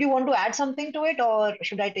question. Would you want to add something to it, or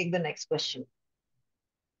should I take the next question?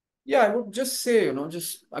 yeah, I would just say,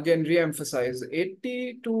 just again re-emphasize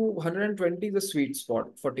 80 to 120 is the sweet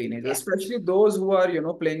spot for teenagers, Yeah. especially those who are,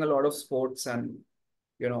 playing a lot of sports and,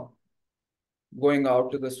 you know, going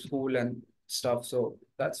out to the school and stuff. So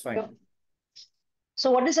that's fine. Sure.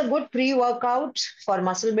 So, what is a good pre-workout for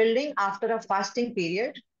muscle building after a fasting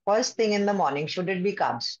period? First thing in the morning, should it be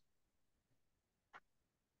carbs?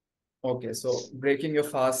 Okay, so breaking your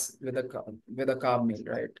fast with a carb meal,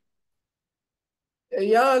 right?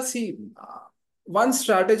 Yeah, see, one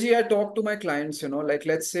strategy I talk to my clients, like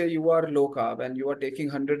let's say you are low carb and you are taking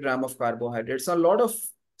 100 gram of carbohydrates. A lot of,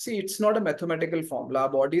 see, it's not a mathematical formula. Our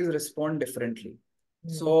bodies respond differently.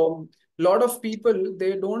 Mm. So, a lot of people,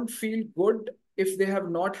 they don't feel good if they have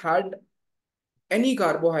not had any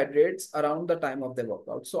carbohydrates around the time of their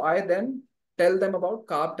workout. So, I then tell them about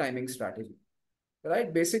carb timing strategy,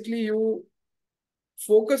 right? Basically, you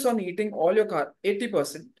focus on eating all your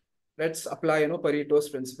 80%. Let's apply, Pareto's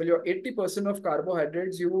principle. Your 80% of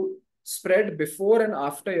carbohydrates you spread before and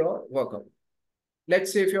after your workout.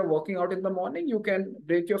 Let's say if you're working out in the morning, you can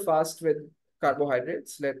break your fast with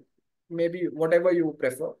carbohydrates. Maybe whatever you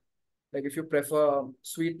prefer. Like if you prefer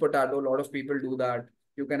sweet potato, a lot of people do that.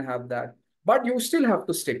 You can have that, but you still have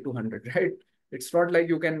to stick to 100, right? It's not like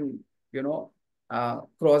you can,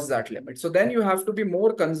 cross that limit. So then you have to be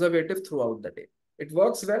more conservative throughout the day. It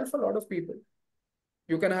works well for a lot of people.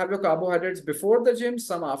 You can have your carbohydrates before the gym,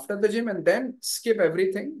 some after the gym, and then skip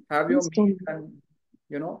everything. Have your meal and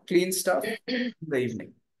clean stuff in the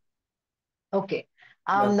evening. Okay.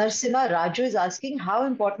 Yeah. Narsimha Raju is asking, how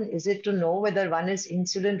important is it to know whether one is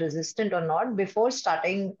insulin resistant or not before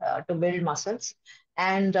starting to build muscles?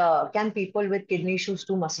 And can people with kidney issues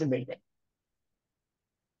do muscle building?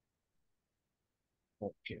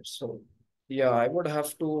 Okay. So yeah, I would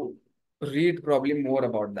have to read probably more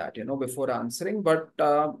about that, before answering. But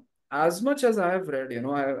as much as I have read,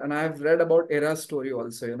 and I have read about Era's story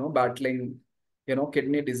also, battling,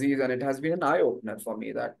 kidney disease, and it has been an eye opener for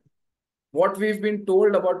me that what we've been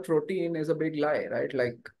told about protein is a big lie, right?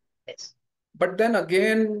 Like, Yes. but then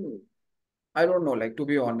again, I don't know, like to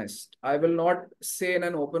be honest, I will not say in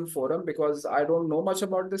an open forum because I don't know much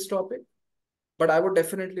about this topic, but I would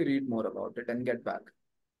definitely read more about it and get back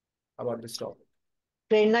about this topic.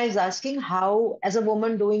 Prerna is asking how, as a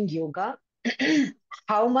woman doing yoga,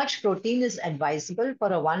 how much protein is advisable for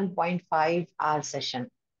a 1.5-hour session?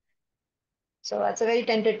 So that's a very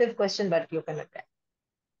tentative question, but you can reply.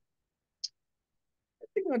 I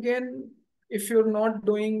think again, if you're not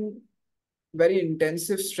doing very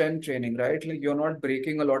intensive strength training, right? Like you're not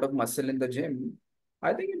breaking a lot of muscle in the gym.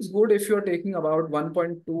 I think it's good if you're taking about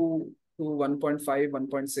 1.2 to 1.5,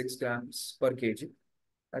 1.6 grams per kg.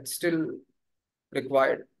 That's still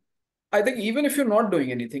required. I think even if you're not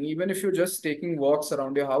doing anything, even if you're just taking walks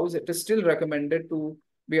around your house, it is still recommended to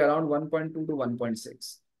be around 1.2 to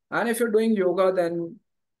 1.6. And if you're doing yoga, then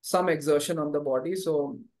some exertion on the body.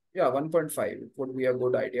 So yeah, 1.5 would be a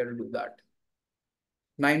good idea to do that.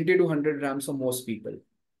 90 to 100 grams for most people.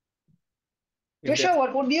 If Joshua, there's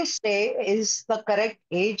what would you say is the correct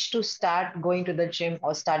age to start going to the gym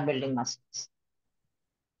or start building muscles?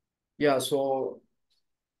 yeah, so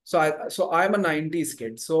I'm a 90s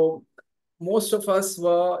kid. So most of us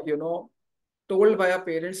were, told by our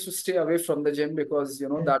parents to stay away from the gym because,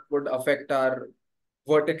 Mm. that would affect our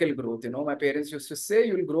vertical growth. My parents used to say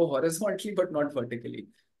you'll grow horizontally, but not vertically.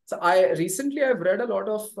 So I've read a lot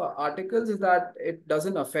of articles that it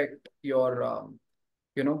doesn't affect your,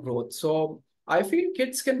 growth. So I feel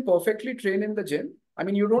kids can perfectly train in the gym. I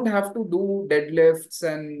mean, you don't have to do deadlifts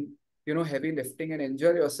and, heavy lifting and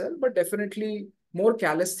injure yourself, but definitely more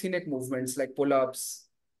calisthenic movements like pull-ups,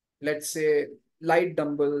 let's say light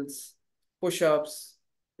dumbbells, push-ups,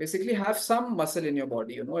 basically have some muscle in your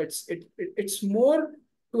body. It's more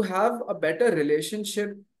to have a better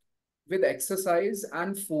relationship with exercise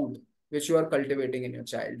and food which you are cultivating in your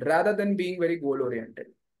child rather than being very goal oriented,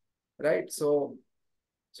 right? So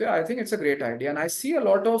yeah, I think it's a great idea, and I see a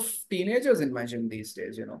lot of teenagers in my gym these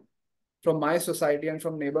days, from my society and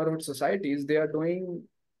from neighborhood societies. They are doing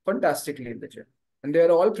fantastically in the gym, and they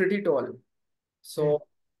are all pretty tall. Mm. So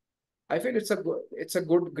I feel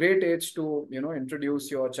great age to,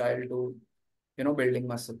 introduce your child to, building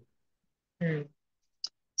muscle. Mm.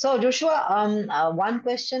 So, Joshua, one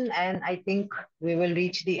question, and I think we will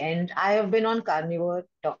reach the end. I have been on carnivore,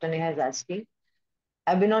 Dr. Neha is asking.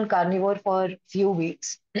 I've been on carnivore for few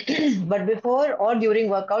weeks, but before or during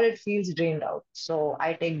workout, it feels drained out. So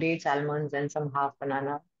I take dates, almonds, and some half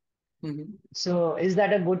banana. Mhm. So is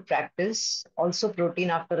that a good practice? Also, protein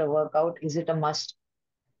after a workout, is it a must?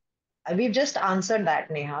 We've just answered that,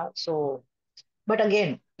 Neha. So, but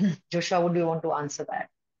again, Joshua, would you want to answer that?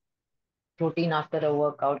 Protein after a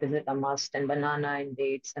workout, is it a must? And banana and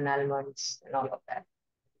dates and almonds and all of that.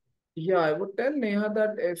 Yeah, I would tell Neha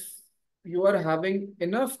that if you are having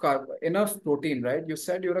enough protein, right? You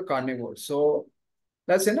said you're a carnivore, so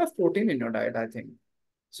that's enough protein in your diet, I think.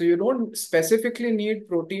 So you don't specifically need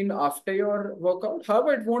protein after your workout.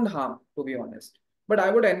 However, it won't harm, to be honest. But I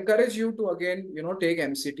would encourage you to again, take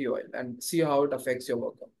MCT oil and see how it affects your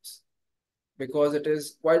workouts, because it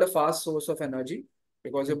is quite a fast source of energy,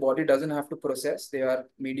 because your body doesn't have to process. They are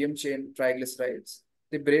medium chain triglycerides.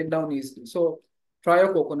 They break down easily. So try a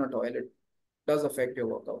coconut oil. It does affect your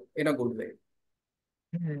workout in a good way.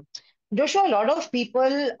 Mhm. Joshua, a lot of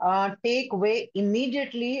people take whey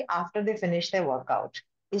immediately after they finish their workout.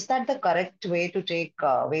 Is that the correct way to take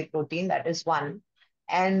whey protein? That is one.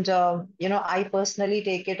 And, I personally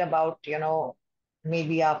take it about,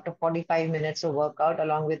 maybe after 45 minutes of workout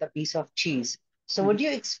along with a piece of cheese. So would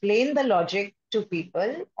you explain the logic to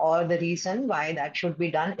people or the reason why that should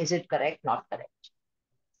be done? Is it correct, not correct?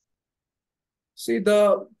 See,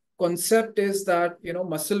 the concept is that,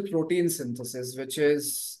 muscle protein synthesis, which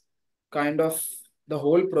is kind of the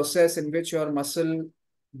whole process in which your muscle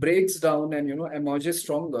breaks down and, emerges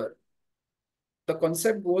stronger. The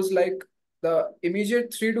concept goes like the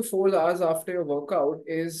immediate 3 to 4 hours after your workout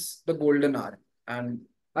is the golden hour. And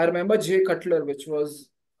I remember Jay Cutler, which was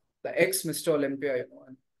the ex Mr. Olympia,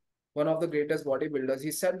 and one of the greatest bodybuilders.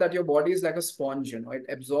 He said that your body is like a sponge, it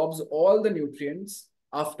absorbs all the nutrients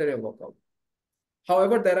after your workout.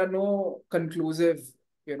 However, there are no conclusive,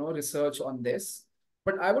 research on this.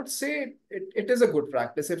 But I would say it is a good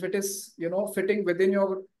practice. If it is, fitting within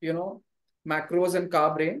your, macros and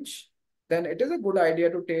carb range, then it is a good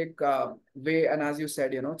idea to take whey and, as you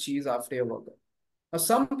said, cheese after your workout. Now,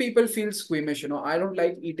 some people feel squeamish, I don't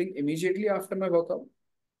like eating immediately after my workout,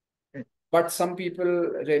 but some people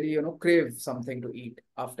really, crave something to eat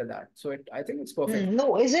after that. So I think it's perfect.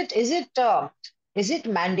 No, is it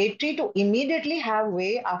mandatory to immediately have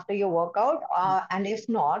whey after your workout? And if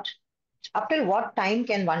not, up till what time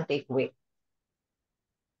can one take whey?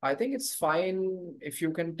 I think it's fine if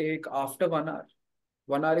you can take after 1 hour.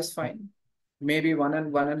 1 hour is fine. Maybe 1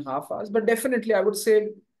 and 1.5 hours. But definitely, I would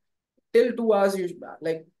say till 2 hours, you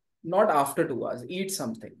like not after 2 hours. Eat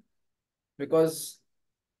something, because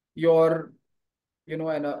your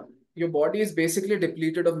and your body is basically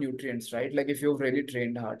depleted of nutrients, right? Like if you've really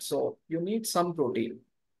trained hard, so you need some protein.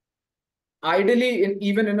 Ideally,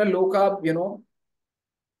 even in a low carb,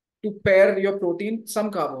 to pair your protein,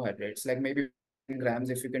 some carbohydrates, like maybe 10 grams,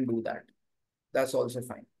 if you can do that, that's also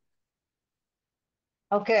fine.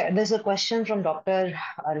 Okay, there's a question from Dr.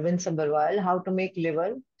 Arvind Sabharwal, how to make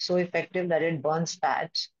liver so effective that it burns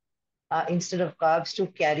fat instead of carbs to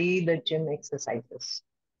carry the gym exercises.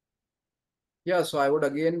 Yeah, so I would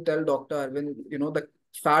again tell Dr. Arvind, the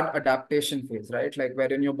fat adaptation phase, right? Like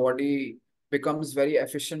wherein your body becomes very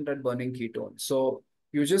efficient at burning ketones. So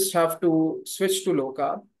you just have to switch to low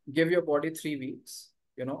carb, give your body 3 weeks,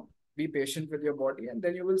 be patient with your body, and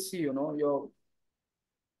then you will see, you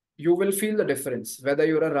will feel the difference. Whether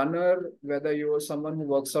you're a runner, whether you're someone who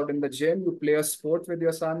works out in the gym, you play a sport with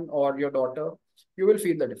your son or your daughter, you will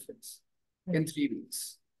feel the difference in Hmm. 3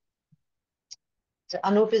 weeks. So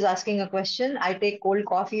Anup is asking a question. I take cold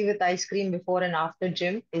coffee with ice cream before and after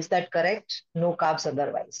gym. Is that correct? No carbs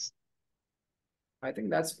otherwise. I think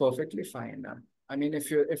that's perfectly fine. I mean,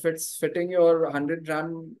 if it's fitting your 100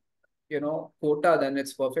 gram, quota, then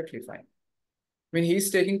it's perfectly fine. I mean, he's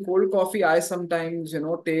taking cold coffee. I sometimes,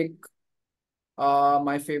 take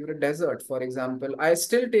my favorite dessert, for example. I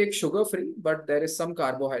still take sugar free, but there is some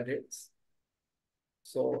carbohydrates.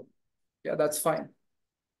 So yeah, that's fine.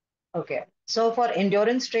 Okay. So for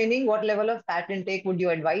endurance training, what level of fat intake would you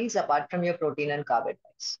advise apart from your protein and carb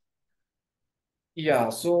advice? Yeah.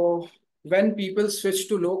 So when people switch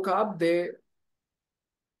to low carb,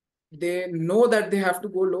 they know that they have to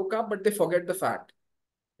go low carb, but they forget the fat,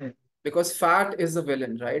 Hmm. because fat is the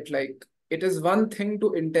villain, right? Like it is one thing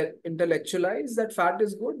to intellectualize that fat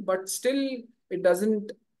is good, but still it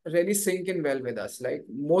doesn't really sink in well with us, like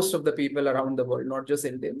most of the people around the world, not just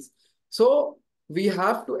Indians. So we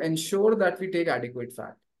have to ensure that we take adequate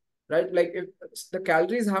fat, right? Like if the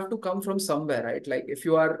calories have to come from somewhere, right? Like if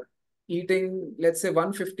you are eating, let's say,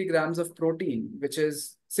 150 grams of protein, which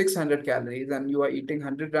is 600 calories, and you are eating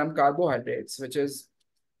 100-gram carbohydrates, which is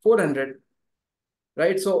 400,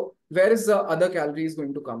 right? So where is the other calories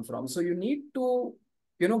going to come from? So you need to,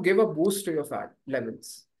 give a boost to your fat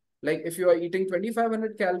levels. Like if you are eating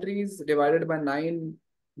 2,500 calories divided by 9,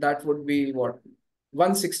 that would be what?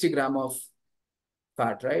 160 gram of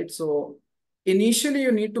fat, right? So initially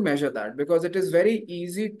you need to measure that because it is very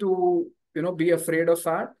easy to, be afraid of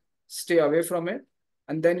fat, stay away from it,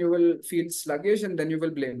 and then you will feel sluggish and then you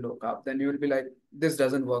will blame low carb. Then you will be like, this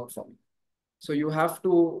doesn't work for me. So you have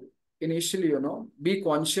to initially, be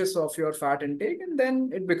conscious of your fat intake and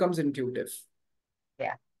then it becomes intuitive.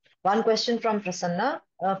 Yeah. One question from Prasanna.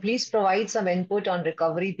 Please provide some input on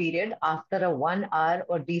recovery period after a 1 hour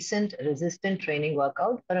or decent resistant training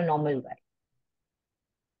workout for a normal guy.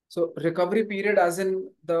 So recovery period as in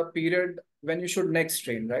the period when you should next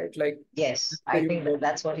train, right? Like, Yes, say I you think work.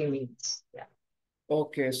 that's what he means. Yeah.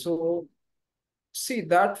 Okay, so see,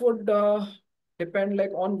 that would depend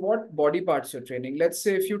like on what body parts you're training. Let's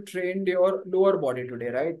say if you trained your lower body today,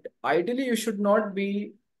 right? Ideally, you should not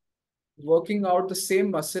be working out the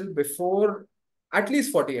same muscle before at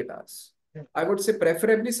least 48 hours. I would say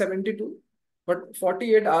preferably 72, but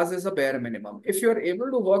 48 hours is a bare minimum. If you're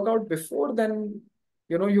able to work out before, then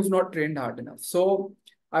you've not trained hard enough. So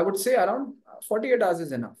I would say around 48 hours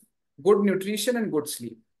is enough. Good nutrition and good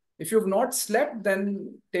sleep. If you've not slept,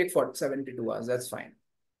 then take for 72 hours. That's fine.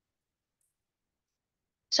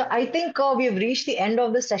 So I think we've reached the end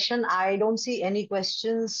of the session. I don't see any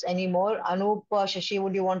questions anymore. Anup, Shashi,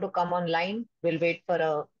 would you want to come online? We'll wait for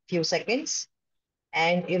a few seconds.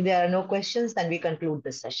 And if there are no questions, then we conclude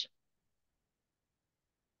this session.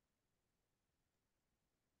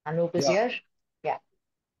 Anup is Yeah, here. Yeah.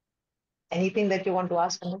 Anything that you want to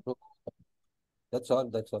ask, Anup? so that's all.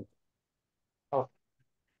 That's all. Oh.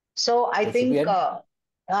 So I So should we think,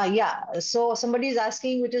 end? yeah. So somebody is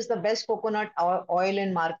asking which is the best coconut oil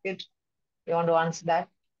in market. You want to answer that?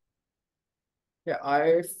 Yeah,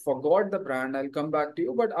 I forgot the brand. I'll come back to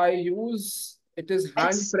you, but I use it is hand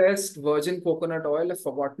It's pressed virgin coconut oil. I've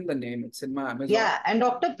forgotten the name. It's in my Amazon. Yeah, and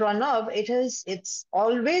Dr. Pranav, it's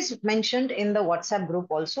always mentioned in the WhatsApp group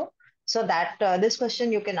also. So that this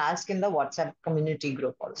question you can ask in the WhatsApp community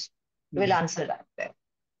group also. We'll Mhm. answer that there.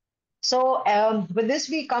 So with this,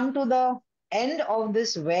 we come to the end of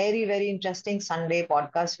this very, very interesting Sunday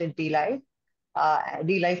podcast with dLife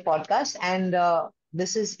podcast. And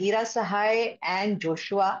this is Ira Sahai and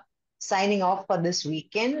Joshua signing off for this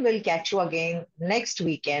weekend. We'll catch you again next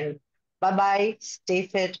weekend. Bye bye. Stay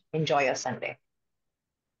fit. Enjoy your Sunday.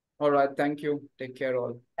 All right. Thank you. Take care,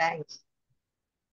 all. Thanks.